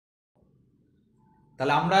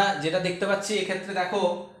তাহলে আমরা যেটা দেখতে পাচ্ছি এক্ষেত্রে দেখো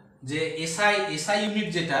যে এসআই ইউনিট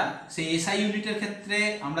যেটা, সেই এসআই ইউনিটের ক্ষেত্রে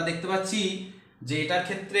আমরা দেখতে পাচ্ছি যে এটার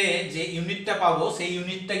ক্ষেত্রে যে ইউনিটটা পাবো সেই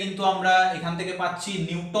ইউনিটটা কিন্তু আমরা এখান থেকে পাচ্ছি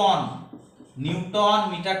Newton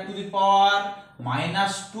metre to the power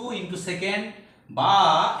 -2 into second, বা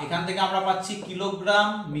এখান থেকে আমরা পাচ্ছি kilogram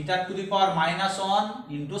metre to the power -1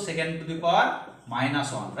 into second to the power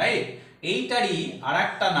 -1, right. এইটারই আর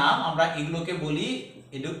একটা নাম আমরা এগুলোকে বলি,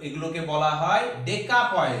 এগুলোকে বলা হয়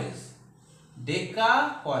ডেকাপয়েজ।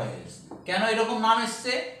 কেন এরকম নাম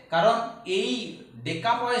এসছে? কারণ এই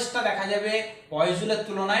ডেকাপয়েজটা দেখা যাবে পয়েজুলের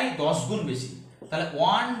তুলনায় 10 গুণ বেশি। তাহলে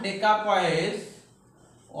 1 ডেকাপয়েজ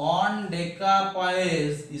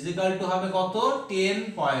ইজ ইকুয়াল টু হবে কত? 10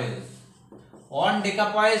 পয়েজ। 1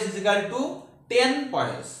 ডেকাপয়েজ is equal to 10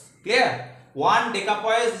 পয়েজ। Clear? 1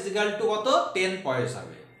 ডেকাপয়েজ is equal to কত? 10 পয়েজ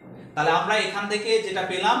হবে। তাহলে আমরা এখান থেকে যেটা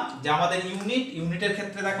পেলাম যে আমাদের ইউনিটের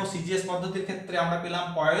ক্ষেত্রে দেখো সিজিএস পদ্ধতির ক্ষেত্রে আমরা পেলাম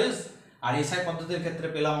পয়েজ, আর এসআই পদ্ধতির ক্ষেত্রে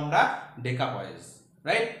পেলাম আমরা ডেকাপয়েজ,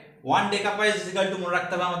 রাইট। 1 ডেকাপয়েজ ইজ ইকুয়াল টু মনে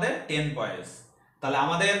রাখতে হবে আমাদের 10 পয়েজ। তাহলে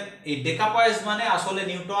আমাদের এই ডেকাপয়েজ মানে আসলে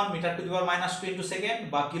Newton metre to the power -2 into second,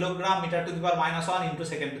 বা kilogram metre to the power -1 into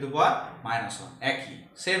second to the পাওয়ার -1, একই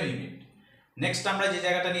সেম ইউনিট। নেক্সট আমরা যে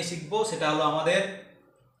জায়গাটা নিয়ে শিখবো সেটা হলো আমাদের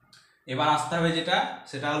এবার আসতে হবে যেটা,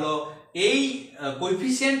 সেটা হলো এই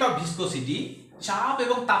কোএফিসিয়েন্ট অফ ভিসকোসিটি চাপ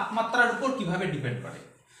এবং তাপমাত্রার উপর কিভাবে ডিপেন্ড করে।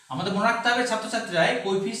 আমাদের মনে রাখতে হবে ছাত্রছাত্রীরা,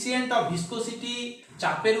 কোএফিসিয়েন্ট অফ ভিসকোসিটি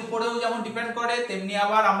চাপের উপরেও যেমন ডিপেন্ড করে, তেমনি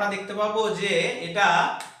আবার আমরা দেখতে পাবো যে এটা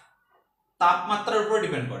তাপমাত্রার উপর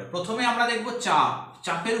ডিপেন্ড করে। প্রথমে আমরা দেখব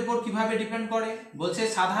চাপের উপর কিভাবে ডিপেন্ড করে। বলছে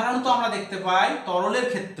সাধারণত আমরা দেখতে পাই তরলের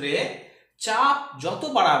ক্ষেত্রে চাপ যত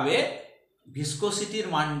বাড়াবে ভিসকোসিটির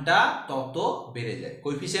মানটা তত বেড়ে যায়,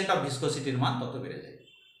 কোএফিসিয়েন্ট অফ ভিসকোসিটির মান তত বেড়ে যায়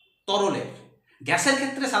তরলের। গ্যাসের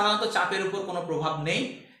ক্ষেত্রে সাধারণত চাপের উপর কোনো প্রভাব নেই,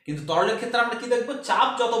 কিন্তু তরলের ক্ষেত্রে আমরা কি দেখবো, চাপ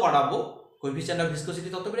যত বাড়াবো কোএফিসিয়েন্ট অফ ভিসকোসিটি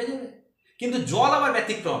তত বেড়ে যাবে। কিন্তু জল আবার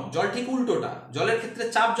ব্যতিক্রম, জল ঠিক উল্টোটা, জলের ক্ষেত্রে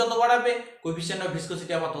চাপ যত বাড়াবে কোএফিসিয়েন্ট অফ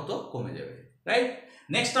ভিসকোসিটি আবার তত কমে যাবে, রাইট।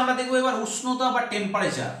 নেক্সট আমরা দেখবো এবার উষ্ণতা বা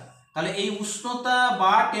টেম্পারেচার। তাহলে এই উষ্ণতা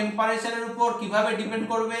বা টেম্পারেচারের উপর কিভাবে ডিপেন্ড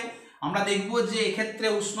করবে, আমরা দেখব যে এক্ষেত্রে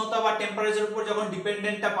উষ্ণতা বা টেম্পারেচারের উপর যখন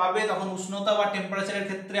ডিপেন্ডেন্টটা পাবে তখন উষ্ণতা বা টেম্পারেচারের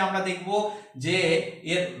ক্ষেত্রে আমরা দেখব যে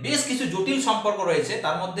এর বেশ কিছু জটিল সম্পর্ক রয়েছে।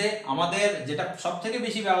 তার মধ্যে আমাদের যেটা সবথেকে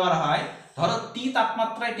বেশি ব্যবহার হয়, ধরো টি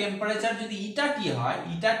তাপমাত্রায় টেম্পারেচার যদি ইটা টি হয়,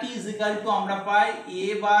 ইটা টি ইজ ইকুয়াল টু আমরা পাই a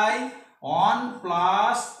by 1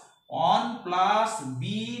 plus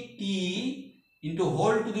bt into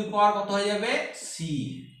whole to the পাওয়ার কত হয়ে যাবে c।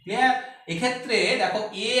 ক্লিয়ার? এক্ষেত্রে দেখো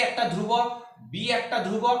a একটা ধ্রুবক, b একটা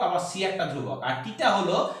ধ্রুবক, আবার c একটা ধ্রুবক, আর টিটা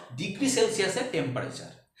হলো ডিগ্রি সেলসিয়াসের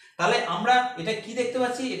টেম্পারেচার। তাহলে আমরা এটা কি দেখতে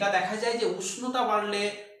পাচ্ছি, এটা দেখা যায় যে উষ্ণতা বাড়লে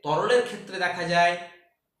তরলের ক্ষেত্রে দেখা যায়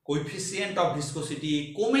কোএফিসিয়েন্ট অফ ভিসকোসিটি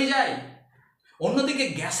কমে যায়। অন্যদিকে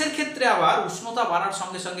গ্যাসের ক্ষেত্রে আবার উষ্ণতা বাড়ার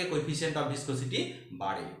সঙ্গে সঙ্গে কোএফিসিয়েন্ট অফ ভিসকোসিটি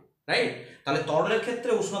বাড়ে, রাইট। তাহলে তরলের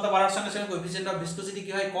ক্ষেত্রে উষ্ণতা বাড়ার সঙ্গে সঙ্গে কোএফিসিয়েন্ট অফ ভিসকোসিটি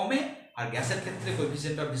কি হয়, কমে, আর গ্যাসের ক্ষেত্রে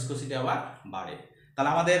কোএফিসিয়েন্ট অফ ভিসকোসিটি আবার বাড়ে। তাহলে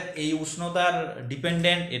আমাদের এই উষ্ণতার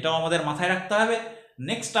ডিপেন্ডেন্ট এটাও আমাদের মাথায় রাখতে হবে।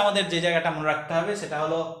 নেক্সট আমাদের যে জায়গাটা মনে রাখতে হবে সেটা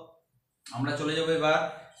হলো আমরা চলে যাবো এবার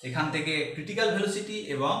এখান থেকে ক্রিটিক্যাল ভেলোসিটি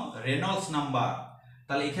এবং রেনল্ডস নাম্বার।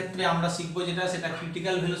 তাহলে এক্ষেত্রে আমরা শিখবো যেটা, সেটা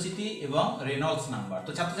ক্রিটিক্যাল ভেলোসিটি এবং রেনল্ডস নাম্বার।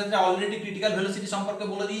 তো ছাত্রছাত্রীরা অলরেডি ক্রিটিক্যাল ভেলোসিটি সম্পর্কে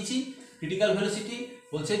বলে দিয়েছি। ক্রিটিক্যাল ভেলোসিটি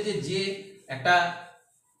বলছে যে একটা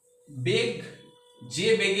বেগ, যে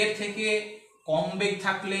বেগের থেকে কম বেগ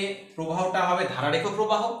থাকলে প্রবাহটা হবে ধারারেখ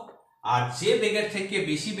প্রবাহ, আর যে বেগের থেকে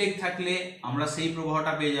বেশি বেগ থাকলে আমরা সেই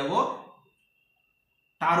প্রবাহটা পেয়ে যাব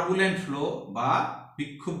টার্বুলেন্ট ফ্লো বা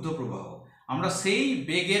বিক্ষুব্ধ প্রবাহ। আমরা সেই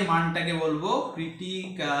বেগের মানটাকে বলবো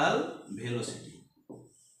ক্রিটিক্যাল ভেলোসিটি,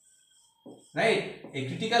 রাইট। এই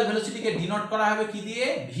ক্রিটিক্যাল ভেলোসিটিকে ডিনোট করা হবে কি দিয়ে,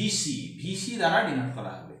 ভিসি দ্বারা ডিনোট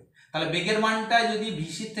করা হবে। তাহলে বেগের মানটা যদি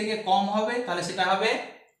ভিসির থেকে কম হবে তাহলে সেটা হবে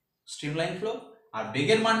স্ট্রিমলাইন ফ্লো, আর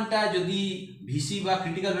বেগের মানটা যদি ভিসি বা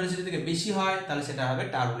ক্রিটিক্যাল ভেলোসিটি থেকে বেশি হয় তাহলে সেটা হবে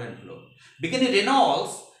টার্বুলেন্ট ফ্লো। বিজ্ঞানী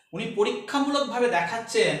রেনল্ডস উনি পরীক্ষামূলকভাবে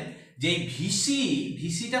দেখাচ্ছেন যে এই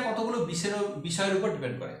ভিসিটা কতগুলো বিষয়ের উপর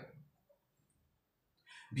ডিপেন্ড করে।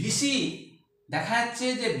 ভিসি দেখা যাচ্ছে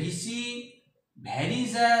যে ভিসি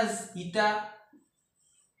ভ্যারিজ অ্যাজ ইটা,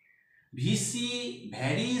 VC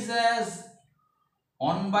varies as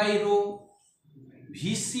 1/ρ,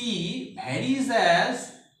 VC varies as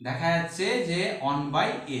দেখা যাচ্ছে যে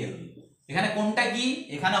 1/L। এখানে কোনটা কি,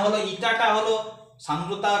 এখানে হলো ইটাটা হলো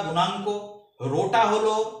সান্দ্রতা গুণাঙ্ক, রোটা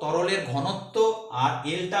হলো তরলের ঘনত্ব, আর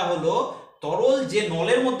এলটা হলো তরল যে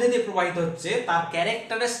নলের মধ্যে দিয়ে প্রবাহিত হচ্ছে তার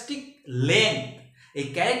ক্যারেক্টারিস্টিক লেন্থ। এই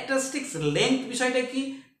ক্যারেক্টারিস্টিক্স লেন্থ বিষয়টা কি,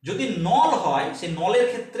 যদি নল হয় সেই নলের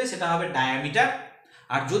ক্ষেত্রে সেটা হবে ডায়ামিটার,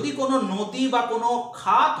 আর যদি কোনো নদী বা কোনো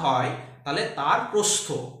খাত হয় তাহলে তার প্রস্থ,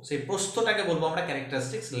 সেই প্রস্থটাকে বলবো আমরা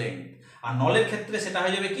ক্যারেক্টারিস্টিক্স লেংথ। আর নলের ক্ষেত্রে সেটা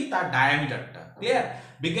হয়ে যাবে কি, তার ডায়ামিটারটা। ক্লিয়ার?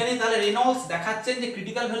 বিজ্ঞানী তাহলে রেনল্ডস দেখাচ্ছেন যে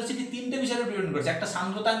ক্রিটিক্যাল ভেলোসিটি তিনটে বিষয়ের উপর ডিপেন্ড করছে। একটা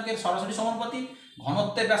সান্দ্রতাঙ্কের সরাসরি সমানুপাতিক,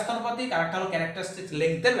 ঘনত্বের ব্যস্তানুপাতিক, আর একটা হলো ক্যারেক্টারিস্টিক্স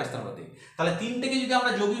লেংথের ব্যস্তানুপাতিক। তাহলে তিনটেকে যদি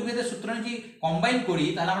আমরা যৌগিক ভেদের সূত্র অনুযায়ী কম্বাইন করি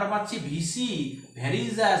তাহলে আমরা পাচ্ছি ভিসি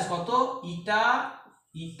ভ্যারিজ অ্যাজ কত,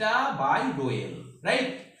 ইটা বাই রো এল,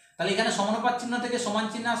 রাইট? তাহলে এখানে সমানুপাত চিহ্ন থেকে সমান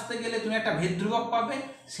চিহ্ন আসতে গেলে তুমি একটা ভেদ ধ্রুবক পাবে,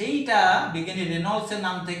 সেইটা বিজ্ঞানী রেনল্ডস এর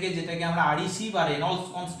নাম থেকে, যেটাকে আমরা আরইসি বা রেনল্ডস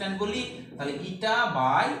কনস্ট্যান্ট বলি। তাহলে ইটা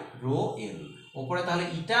বাই রো এল, উপরে তাহলে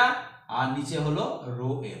ইটা আর নিচে হলো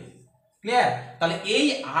রো এল। ক্লিয়ার? তাহলে এই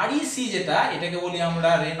আরইসি যেটা, এটাকে বলি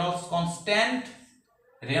আমরা রেনল্ডস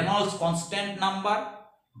কনস্ট্যান্ট নাম্বার,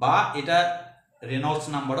 বা এটা রেনল্ডস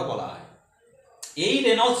নাম্বারও বলা হয়। এই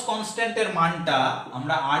রেনল্ডস কনস্ট্যান্টের মানটা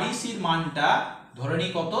আমরা আরইসির মানটা ধরে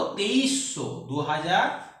নিই কত, 2300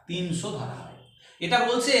 ধরা হয়। এটা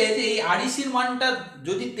বলছে যে এই আরইসির মানটা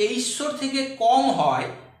যদি 2300 থেকে কম হয়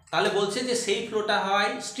তাহলে বলছে যে সেই ফ্লোটা হয়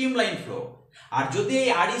স্ট্রিমলাইন ফ্লো। আর যদি এই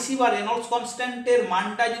আরইসি বা রেনল্ডস কনস্ট্যান্টের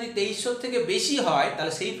মানটা যদি 2300 থেকে বেশি হয়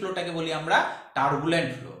তাহলে সেই ফ্লোটাকে বলি আমরা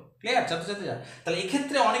টার্বুলেন্ট ফ্লো। ক্লিয়ার ছাত্রছাত্রীরা? তাহলে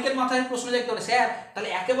এক্ষেত্রে অনেকের মাথায় প্রশ্ন জাগতে পারে, স্যার তাহলে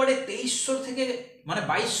একেবারে 2300 থেকে মানে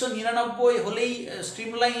 2299 হলেই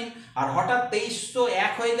স্ট্রিমলাইন, আর হঠাৎ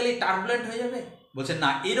 2301 হয়ে গেলেই টার্বুলেন্ট হয়ে যাবে? বলছেন না,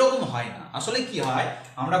 এরকম হয় না। আসলে কি হয়,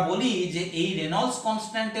 আমরা বলি যে এই রেনল্ডস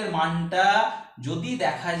কনস্ট্যান্টের মানটা যদি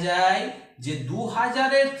দেখা যায় যে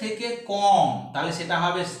 2000-এর থেকে কম তাহলে সেটা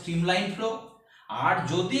হবে স্ট্রিমলাইন ফ্লো। আর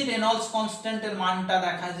যদি রেনল্ডস কনস্ট্যান্টের মানটা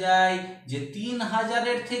দেখা যায় যে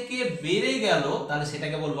 3000-এর থেকে বেড়ে গেল তাহলে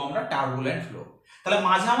সেটাকে বলবো আমরা টার্বুলেন্ট ফ্লো। তাহলে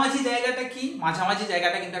মাঝামাঝি জায়গাটা কি, মাঝামাঝি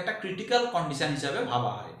জায়গাটা কিন্তু একটা ক্রিটিক্যাল কন্ডিশন হিসাবে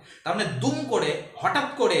ভাবা হয়। তার মানে দুম করে হঠাৎ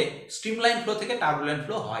করে স্ট্রিমলাইন ফ্লো থেকে টার্বুলেন্ট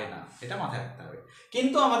ফ্লো হয় না, এটা মাথায় রাখতে হবে।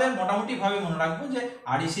 কিন্তু আমাদের মোটামুটি ভাবে মনে রাখবো যে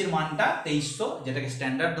আরইসির মানটা 2300, যেটাকে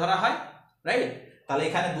স্ট্যান্ডার্ড ধরা হয়, রাইট? তাহলে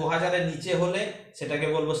এখানে 2000-এর নিচে হলে সেটাকে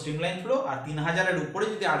বলবো স্ট্রিমলাইন ফ্লো, আর 3000-এর উপরে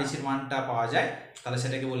যদি আরইসির মানটা পাওয়া যায় তাহলে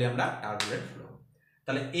সেটাকে বলি আমরা টার্বুলেন্ট ফ্লো।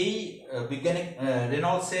 তাহলে এই বিজ্ঞানিক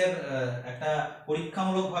রেনল্ডসের একটা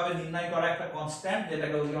পরীক্ষামূলকভাবে নির্ণয় করা একটা কনস্ট্যান্ট,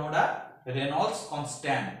 যেটাকে বলি আমরা রেনল্ডস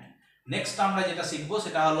কনস্ট্যান্ট। নেক্সট আমরা যেটা শিখবো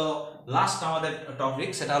সেটা হলো লাস্ট আমাদের টপিক,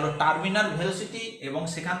 সেটা হলো টার্মিনাল ভেলোসিটি, এবং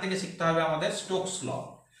সেখান থেকে শিখতে হবে আমাদের স্টোকস ল।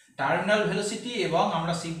 টার্মিনাল ভেলোসিটি এবং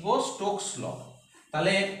আমরা শিখবো স্টোকস ল।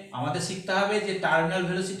 তাহলে আমাদের শিখতে হবে যে টার্মিনাল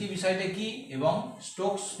ভেলোসিটি বিষয়টা কি এবং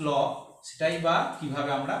স্টোকস ল সেটাই বা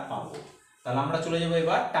কিভাবে আমরা পাবো। তাহলে আমরা চলে যাবো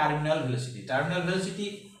এবার টার্মিনাল ভেলোসিটি। টার্মিনাল ভেলোসিটি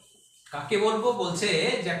কাকে বলবো, বলছে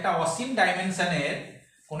যে একটা অসীম ডাইমেনশনের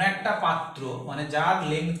কোন একটা পাত্র, মানে যার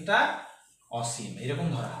লেন্থটা অসীম এরকম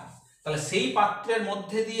ধরা হয়, তাহলে সেই পাত্রের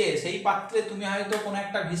মধ্যে দিয়ে, সেই পাত্রে তুমি হয়তো কোনো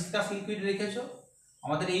একটা ভিসকাস লিকুইড রেখেছো।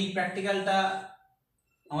 আমাদের এই প্র্যাকটিক্যালটা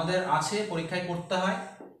আমাদের আছে, পরীক্ষায় করতে হয়।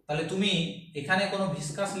 তাহলে তুমি এখানে কোনো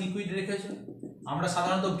ভিসকাস লিকুইড রেখেছো, আমরা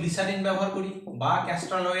সাধারণত গ্লিসারিন ব্যবহার করি বা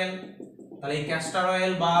ক্যাস্টর অয়েল। তাহলে এই ক্যাস্টর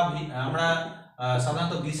অয়েল বা আমরা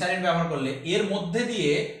সাধারণত গ্লিসারিন ব্যবহার করলে এর মধ্যে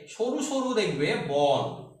দিয়ে সরু সরু দেখবে বল,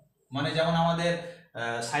 মানে যেমন আমাদের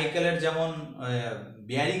সাইকেলের যেমন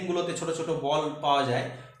বিয়ারিং গুলোতে ছোট ছোট বল পাওয়া যায়,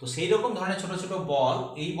 তো সেই রকম ধরনের ছোট ছোট বল,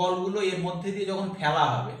 এই বলগুলো এর মধ্যে দিয়ে যখন ফেলা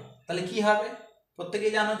হবে তাহলে কি হবে,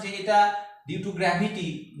 প্রত্যেকেই জানো যে এটা ডিউ টু গ্র্যাভিটি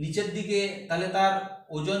নিচের দিকে, তাহলে তার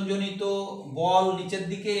ওজনজনিত বল নিচের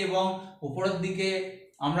দিকে এবং উপরের দিকে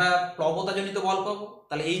আমরা প্লবতাজনিত বল পাবো।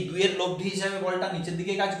 তাহলে এই দুইয়ের লব্ধি হিসাবে বলটা নিচের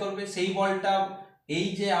দিকে কাজ করবে। সেই বলটা, এই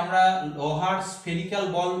যে আমরা লোহার স্ফেরিক্যাল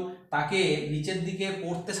বল, তাকে নিচের দিকে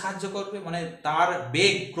পড়তে সাহায্য করবে, মানে তার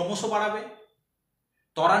বেগ ক্রমশ বাড়াবে,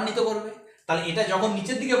 ত্বরান্বিত করবে। তাহলে এটা যখন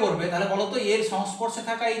নিচের দিকে পড়বে তাহলে বলতো এর সংস্পর্শে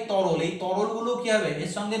থাকা এই তরলগুলো কি হবে,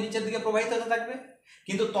 এর সঙ্গে নিচের দিকে প্রবাহিত হতে থাকবে।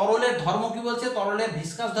 কিন্তু তরলের ধর্ম কি বলছে, তরলের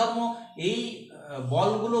ভিসকাস ধর্ম এই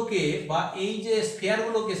বলগুলোকে বা এই যে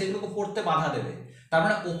স্ফিয়ারগুলোকে, সেগুলোকে পড়তে বাধা দেবে। তার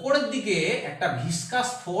মানে উপরের দিকে একটা ভিসকাস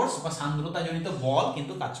ফোর্স বা সান্দ্রতাজনিত বল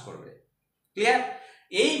কিন্তু কাজ করবে। ক্লিয়ার?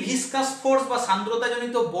 এই ভিসকাস ফোর্স বা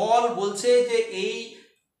সান্দ্রতাজনিত বল বলছে যে এই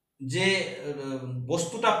যে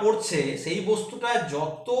বস্তুটা পড়ছে, সেই বস্তুটা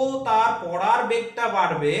যত তার পড়ার বেগটা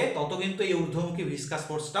বাড়বে তত কিন্তু এই ঊর্ধ্বমুখী ভিসকাস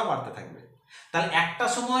ফোর্সটা বাড়তে থাকবে। তাহলে একটা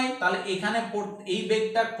সময় তাহলে এখানে এই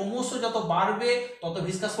বেগটা ক্রমশ যত বাড়বে তত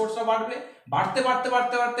ভিসকাস ফোর্সটা বাড়বে, বাড়তে বাড়তে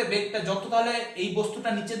বাড়তে বাড়তে বেগটা যত, তাহলে এই বস্তুটা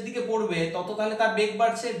নিচের দিকে পড়বে তত তাহলে তার বেগ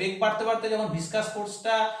বাড়ছে, বেগ বাড়তে বাড়তে যখন ভিসকাস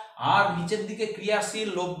ফোর্সটা আর নিচের দিকে ক্রিয়াশীল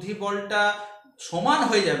লব্ধি বলটা সমান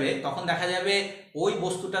হয়ে যাবে তখন দেখা যাবে ওই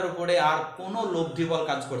বস্তুটার উপরে আর কোনো লব্ধি বল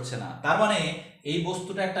কাজ করছে না। তার মানে এই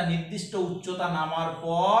বস্তুটা একটা নির্দিষ্ট উচ্চতা নামার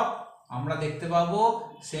পর আমরা দেখতে পাবো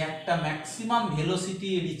সে একটা ম্যাক্সিমাম ভেলোসিটি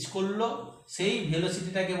রিচ করলো, সেই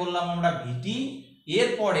ভেলোসিটিটাকে বললাম আমরা ভিটি।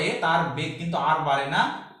 এরপরে তার বেগ কিন্তু আর বাড়ে না,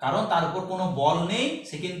 কারণ তার উপর কোনো বল নেই,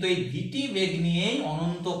 সে কিন্তু এই ভিটি বেগ নিয়েই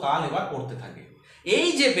অনন্তকাল এবার করতে থাকে। এই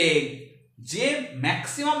যে বেগ, যে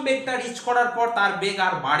ম্যাক্সিমাম বেগটা রিচ করার পর তার বেগ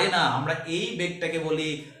আর বাড়ে না, আমরা এই বেগটাকে বলি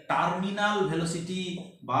টার্মিনাল ভেলোসিটি,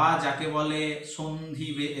 বা যাকে বলে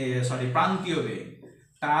প্রান্তীয় বেগ,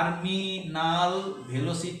 টার্মিনাল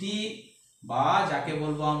ভেলোসিটি, বা যাকে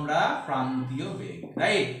বলবো আমরা প্রান্তীয় বেগ,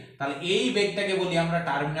 রাইট। তাহলে এই বেগটাকে বলি আমরা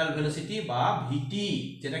টার্মিনাল ভেলোসিটি বা ভিটি,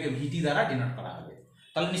 যেটাকে ভিটি দ্বারা ডিনোট করা হবে।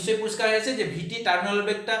 তাহলে নিশ্চয়ই পরিষ্কার হয়েছে যে ভিটি টার্মিনাল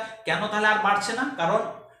বেগটা কেন তাহলে আর বাড়ছে না, কারণ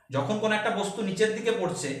যখন কোনো একটা বস্তু নিচের দিকে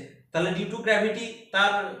পড়ছে, তাহলে ডিউ টু গ্র্যাভিটি,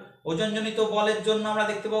 তার ওজনজনিত বলের জন্য আমরা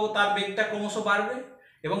দেখতে পাবো তার বেগটা ক্রমশ বাড়বে,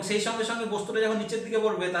 এবং সেই সঙ্গে সঙ্গে বস্তুটা যখন নিচের দিকে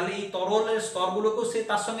পড়বে, তাহলে এই তরলের স্তরগুলোকেও সে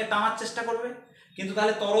তার সঙ্গে টানার চেষ্টা করবে, কিন্তু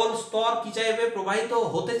তাহলে তরল স্তর কি চাইবে, প্রবাহিত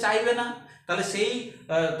হতে চাইবে না। তাহলে সেই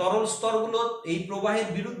তরল স্তরগুলো এই প্রবাহের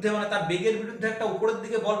বিরুদ্ধে, মানে তার বেগের বিরুদ্ধে একটা উপরের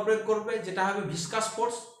দিকে বল প্রয়োগ করবে, যেটা হবে ভিসকাস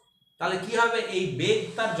ফোর্স। তাহলে কি হবে, এই বেগ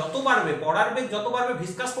তার যত বাড়বে, পড়ার বেগ যত বাড়বে,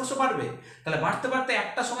 ভিসকাস ফোর্সও বাড়বে। তাহলে বাড়তে বাড়তে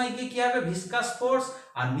একটা সময় গিয়ে কি হবে, ভিসকাস ফোর্স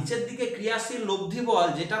আর নিচের দিকে ক্রিয়াশীল লব্ধি বল,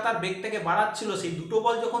 যেটা তার বেগটাকে বাড়াচ্ছিল, সেই দুটো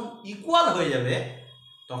বল যখন ইকুয়াল হয়ে যাবে,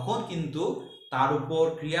 তখন কিন্তু তার উপর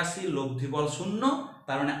ক্রিয়াশীল লব্ধি বল শূন্য।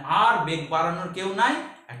 তার মানে আর বেগ বাড়ানোর কেউ নাই।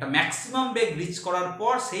 একটা ম্যাক্সিমাম বেগ রিচ করার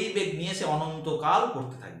পর সেই বেগ নিয়ে সে অনন্তকাল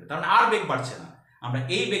করতে থাকবে, তার মানে আর বেগ বাড়ছে না। আমরা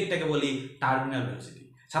এই বেগটাকে বলি টার্মিনাল ভেলোসিটি।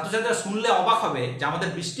 ছাত্রছাত্রীরা শুনলে অবাক হবে যে আমাদের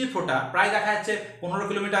বৃষ্টির ফোঁটা প্রায় দেখা যাচ্ছে 15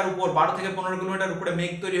 কিলোমিটার উপর, 12 থেকে 15 কিলোমিটার উপরে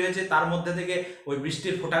মেঘ তৈরি হয়েছে, তার মধ্যে থেকে ওই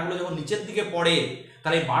বৃষ্টির ফোঁটাগুলো যখন নিচের দিকে পড়ে,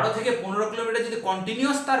 তাহলে 12 থেকে 15 কিলোমিটার যদি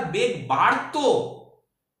কন্টিনিউয়াস তার বেগ বাড়তো,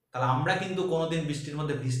 তাহলে আমরা কিন্তু কোনোদিন বৃষ্টির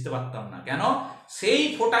মধ্যে ভিজতে পারতাম না। কেন, সেই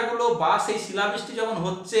ফোঁটাগুলো বা সেই শিলাবৃষ্টি যখন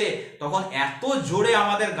হচ্ছে, তখন এত জোরে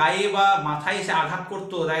আমাদের গায়ে বা মাথায় এসে আঘাত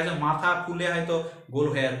করতো, দেখা যাচ্ছে মাথা ফুলে হয়তো গোল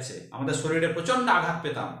হয়ে যাচ্ছে, আমাদের শরীরে প্রচন্ড আঘাত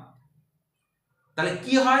পেতাম। তাহলে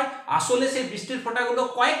কি হয়, আসলে সেই বৃষ্টির ফোঁটাগুলো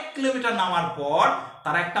কয়েক কিলোমিটার নামার পর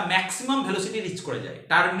তারা একটা ম্যাক্সিমাম ভেলোসিটি রিচ করে যায়,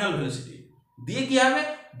 টার্মিনাল ভেলোসিটি দিয়ে কি হবে,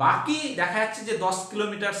 বাকি দেখা যাচ্ছে যে 10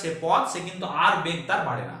 কিলোমিটার সে পথ, সে কিন্তু আর বেগ তার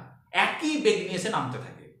বাড়ে না, একই বেগ নিয়ে সে নামতে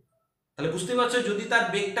থাকে। তাহলে বুঝতে পারছো, যদি তার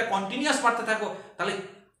বেগটা কন্টিনিউয়াস বাড়তে থাকো, তাহলে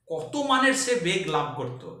কত মানের সে বেগ লাভ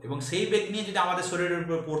করতো, এবং সেই বেগ নিয়ে যদি আমাদের শরীরের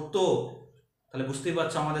উপর পড়তো, তাহলে বুঝতেই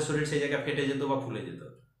পারছো আমাদের শরীর সেই জায়গায় ফেটে যেত বা ফুলে যেত।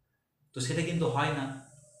 তো সেটা কিন্তু হয় না।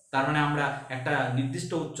 তার মানে আমরা একটা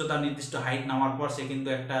নির্দিষ্ট উচ্চতা, নির্দিষ্ট হাইট নামার পর সে কিন্তু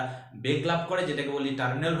একটা বেগ লাভ করে, যেটাকে বলি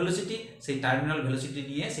টার্মিনাল ভেলোসিটি। সেই টার্মিনাল ভেলোসিটি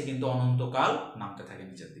নিয়ে সে কিন্তু অনন্তকাল নামতে থাকে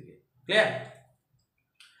নিচের দিকে। ক্লিয়ার?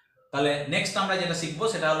 তাহলে নেক্সট আমরা যেটা শিখবো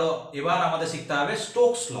সেটা হলো, এবার আমাদের শিখতে হবে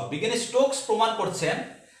স্টোকস ল। বিজ্ঞানী স্টোকস প্রমাণ করছেন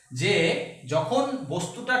যে যখন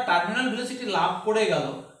বস্তুটা টার্মিনাল ভেলোসিটি লাভ করে গেল,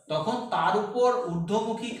 তখন তার উপর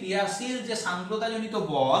ঊর্ধ্বমুখী ক্রিয়াশীল যে সান্দ্রতাজনিত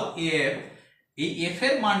বল এফ, এই এফ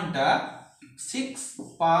এর মানটা 6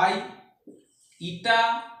 পাই ইটা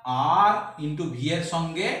আর ইন্টু ভি এর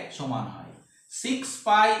সঙ্গে সমান হয়। 6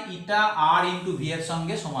 পাই ইটা আর ইন্টু ভি এর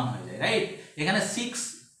সঙ্গে সমান হয়ে যায়, রাইট। এখানে 6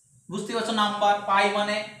 বুঝতে পারছো নাম্বার, পাই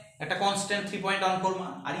মানে একটা কনস্ট্যান্ট 3.14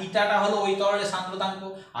 মান, আর ইটাটা হলো ওই তরলের সান্দ্রতাঙ্ক,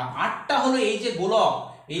 আর আরটা হলো এই যে গোলক,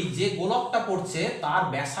 এই যে গোলকটা পড়ছে তার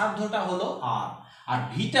ব্যাসার্ধটা হলো আর, আর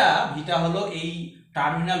ভিটা হলো এই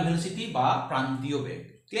টার্মিনাল ভেলোসিটি বা প্রান্তীয় বেগ।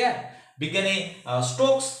 ক্লিয়ার? বিজ্ঞানী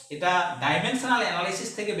স্টোকস এটা ডাইমেনশনাল অ্যানালাইসিস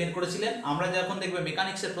থেকে বের করেছিলেন। আমরা যখন দেখবে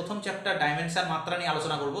মেকানিক্সের প্রথম চ্যাপ্টার ডাইমেনশন মাত্রা নিয়ে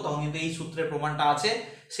আলোচনা করব, তখন কিন্তু এই সূত্রের প্রমাণটা আছে,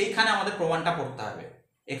 সেইখানে আমাদের প্রমাণটা পড়তে হবে।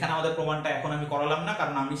 এখানে আমাদের প্রমাণটা এখন আমি করালাম না,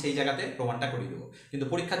 কারণ আমি সেই জায়গাতে প্রমাণটা করিয়ে দেবো, কিন্তু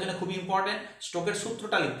পরীক্ষার জন্য খুবই ইম্পর্টেন্ট স্টোকের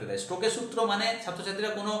সূত্রটা লিখতে দেয়। স্টোকের সূত্র মানে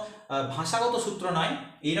ছাত্রছাত্রীরা কোনো ভাষাগত সূত্র নয়,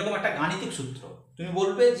 এইরকম একটা গাণিতিক সূত্র। তুমি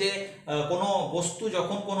বলবে যে কোনো বস্তু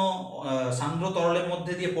যখন কোনো সান্দ্র তরলের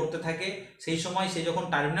মধ্যে দিয়ে পড়তে থাকে, সেই সময় সে যখন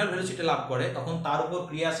টার্মিনাল ভেলোসিটি লাভ করে, তখন তার উপর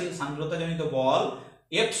ক্রিয়াশীল সান্দ্রতাজনিত বল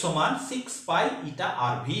F সমান 6 পাই ইটা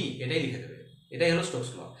আর ভি, এটাই লিখে দেবে। এটাই হলো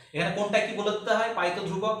স্টোকস ল। এখানে কোনটা কি বলে দিতে হয়, পাই তো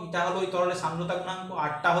ধ্রুবক, ইটা হলো ওই তরলের সান্দ্রতা গুণাঙ্ক,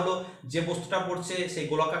 আরটা হলো যে বস্তুটা পড়ছে সেই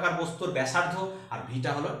গোলকাকার বস্তুর ব্যাসার্ধ, আর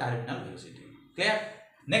ভিটা হলো টার্মিনাল ভেলোসিটি। ক্লিয়ার?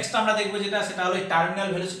 নেক্সট আমরা দেখবো যেটা, সেটা হলো এই টার্মিনাল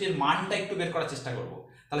ভেলোসিটির মানটা একটু বের করার চেষ্টা করব।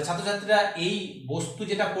 তাহলে ছাত্রছাত্রীরা এই বস্তু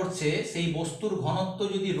যেটা পড়ছে সেই বস্তুর ঘনত্ব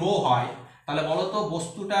যদি রো হয়, তাহলে বলতো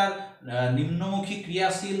বস্তুটার নিম্নমুখী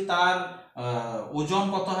ক্রিয়াশীল তার ওজন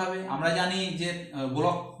কত হবে। আমরা জানি যে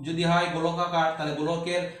গোলক যদি হয় গোলকাকার, তাহলে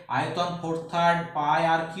গোলকের আয়তন 4/3 পাই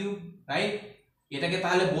আর কিউব, রাইট। এটাকে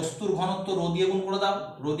তাহলে বস্তুর ঘনত্ব রো দিয়ে গুণ করে দাও,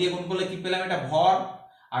 রো দিয়ে গুণ করলে কি পেলাম, এটা ভর,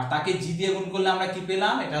 আর তাকে জি দিয়ে গুণ করলে আমরা কি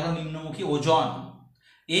পেলাম, এটা হলো নিম্নমুখী ওজন।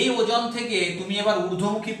 এই ওজন থেকে তুমি এবার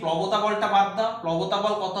ঊর্ধ্বমুখী প্লবতা বলটা বাদ দাও, প্লবতা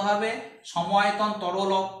বল কত হবে, সমআয়তন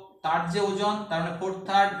তরল তার যে ওজন, তার মানে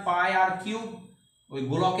 4/3 পাই আর কিউব, ওই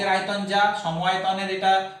গোলকের আয়তন যা, সমআয়তনের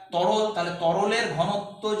এটা তরল, তাহলে তরলের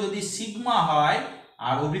ঘনত্ব যদি সিগমা হয়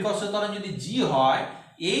আর অভিকর্ষ ত্বরণ যদি জি হয়,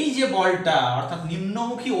 এই যে বলটা অর্থাৎ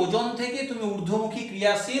নিম্নমুখী ওজন থেকে তুমি ঊর্ধ্বমুখী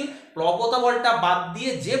ক্রিয়াশীল প্লবতা বলটা বাদ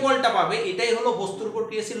দিয়ে যে বলটা পাবে এটাই হলো বস্তুর উপর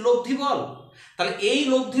ক্রিয়াশীল লব্ধি বল। তাহলে এই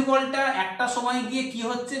লব্ধি বলটা একটা সময় গিয়ে কি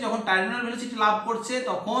হচ্ছে, যখন টার্মিনাল ভেলোসিটি লাভ করছে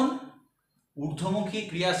তখন ঊর্ধ্বমুখী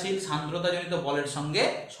ক্রিয়াশীল সান্দ্রতাজনিত বলের সঙ্গে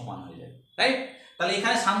সমান হয়ে যায়, রাইট। তাহলে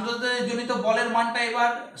এখানে সান্দ্রতাজনিত বলের মানটা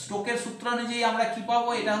এবার স্টোকের সূত্র অনুযায়ী আমরা কি পাবো,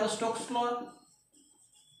 এটা হলো স্টোকস ল।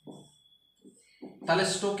 তাহলে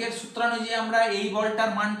স্টোকের সূত্র অনুযায়ী আমরা এই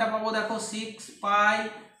বলটার মানটা পাবো, দেখো 6 পাই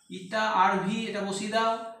ইটা আর ভি, এটা বসিয়ে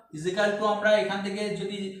দাও, ইজিক্যাল টু আমরা এখান থেকে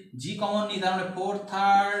যদি জি কমন নিই তাহলে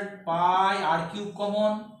 4/3 পাই আর কিউব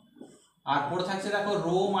কমন, আর পড়ে থাকছে দেখো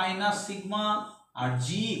রো মাইনাস সিগমা, আর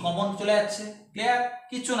জি কমন চলে যাচ্ছে, ক্লিয়ার,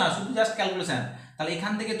 কিছু না, শুধু জাস্ট ক্যালকুলেশন। তাহলে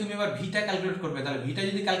এখান থেকে তুমি এবার ভিটা ক্যালকুলেট করবে, তাহলে ভিটা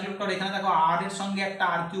যদি ক্যালকুলেট করো এখানে দেখো আর এর সঙ্গে একটা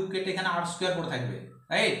আর কিউব কেটে এখানে আর স্কোয়ার পড়ে থাকবে,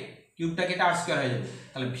 রাইট, কিউবটা কেটে আর স্কোয়ার হয়ে যাবে।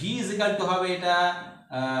 তাহলে ভি ইজিক্যাল টু হবে এটা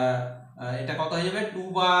এটা কত হয়ে যাবে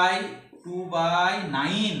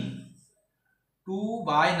 2/9,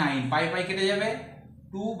 2/9 পাই পাই কেটে যাবে,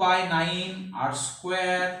 2/9 আর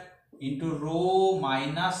square into rho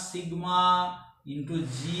minus sigma into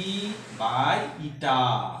G by ইটা।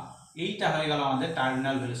 এইটা হয়ে গেল আমাদের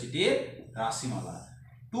টার্মিনাল ভেলোসিটির রাশিমালা।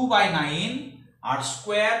 2/9 আর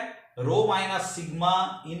square rho minus sigma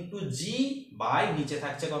into G by নিচে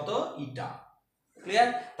থাকছে কত ইটা, ক্লিয়ার।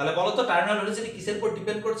 তাহলে বলো তো টার্মিনাল ভেলোসিটি কিসের উপর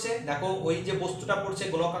ডিপেন্ড করছে, দেখো ওই যে বস্তুটা পড়ছে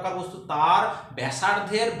গোলকাকার বস্তু তার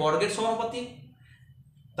ব্যাসার্ধের বর্গের সমানুপাতিক।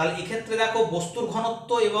 তাহলে এক্ষেত্রে দেখো বস্তুর ঘনত্ব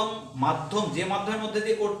এবং মাধ্যম, যে মাধ্যমের মধ্যে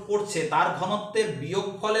দিয়ে পড়ছে তার ঘনত্বের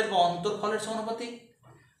বিয়োগফলের বা অন্তর্ফলের সমানুপাতিক,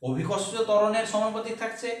 অভিকর্ষজ ত্বরণের সমানুপাতিক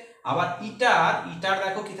থাকছে। আবার ইটার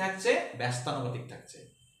দেখো কি থাকছে, ব্যস্তানুপাতিক থাকছে।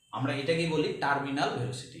 আমরা এটাকেই বলি টার্মিনাল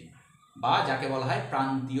ভেলোসিটি বা যাকে বলা হয়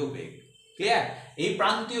প্রান্তীয় বেগ, ক্লিয়ার। এই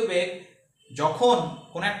প্রান্তীয় বেগ যখন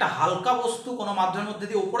কোনো একটা হালকা বস্তু কোনো মাধ্যমের মধ্যে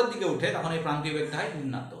দিয়ে উপরের দিকে উঠে তখন এই প্রান্তীয় বেগটা হয়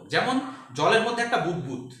ঋণাত্মক। যেমন জলের মধ্যে একটা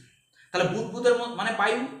বুদবুদ, তাহলে বুদবুদের মানে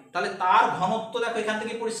বায়ু, তাহলে তার ঘনত্ব দেখো এখান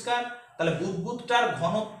থেকে পরিষ্কার, তাহলে বুদবুদটার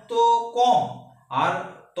ঘনত্ব কম আর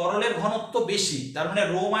তরলের ঘনত্ব বেশি, তার মানে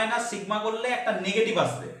রো মাইনাস সিগমা করলে একটা নেগেটিভ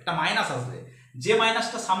আসবে, একটা মাইনাস আসবে, যে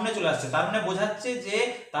মাইনাসটা সামনে চলে আসছে তার মানে বোঝাচ্ছে যে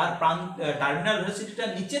তার টার্মিনাল ভেলোসিটিটা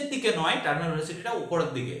নিচের দিকে নয়, টার্মিনাল ভেলোসিটিটা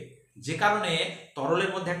উপরের দিকে। যে কারণে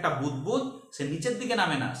তরলের মধ্যে একটা বুদবুদ সে নিচের দিকে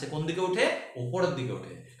নামে না, সে কোন দিকে ওঠে, উপরের দিকে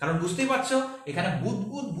ওঠে। কারণ বুঝতেই পারছো এখানে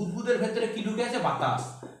বুদবুদের ভেতরে কি ঢুকে আছে, বাতাস,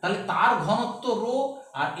 তাহলে তার ঘনত্ব রো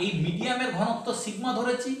আর এই মিডিয়ামের ঘনত্ব সিগমা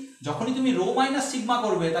ধরেছি। যখনই তুমি রো মাইনাস সিগমা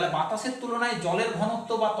করবে তাহলে বাতাসের তুলনায় জলের ঘনত্ব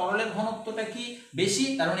বা তরলের ঘনত্বটা কি বেশি,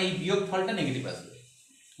 তার মানে এই বিয়োগ ফলটা নেগেটিভ আসবে,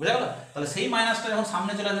 বুঝা গেল। তাহলে সেই মাইনাসটা যখন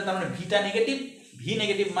সামনে চলে আসবে তার মানে ভিটা নেগেটিভ, ভি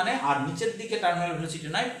নেগেটিভ মানে আর নিচের দিকে টার্মিনাল ভেলোসিটি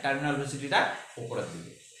নয়, টার্মিনাল ভেলোসিটিটা উপরের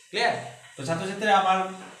দিকে, ক্লিয়ার। তো ছাত্রছাত্রীরা আমার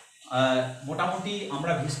মোটামুটি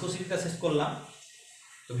আমরা ভিসকোসিটিটা শেষ করলাম।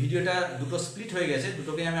 তো ভিডিওটা দুটো স্প্লিট হয়ে গেছে,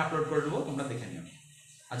 দুটোকে আমি আপলোড করে দেবো, তোমরা দেখে নিও।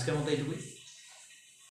 আজকের মতো এইটুকুই।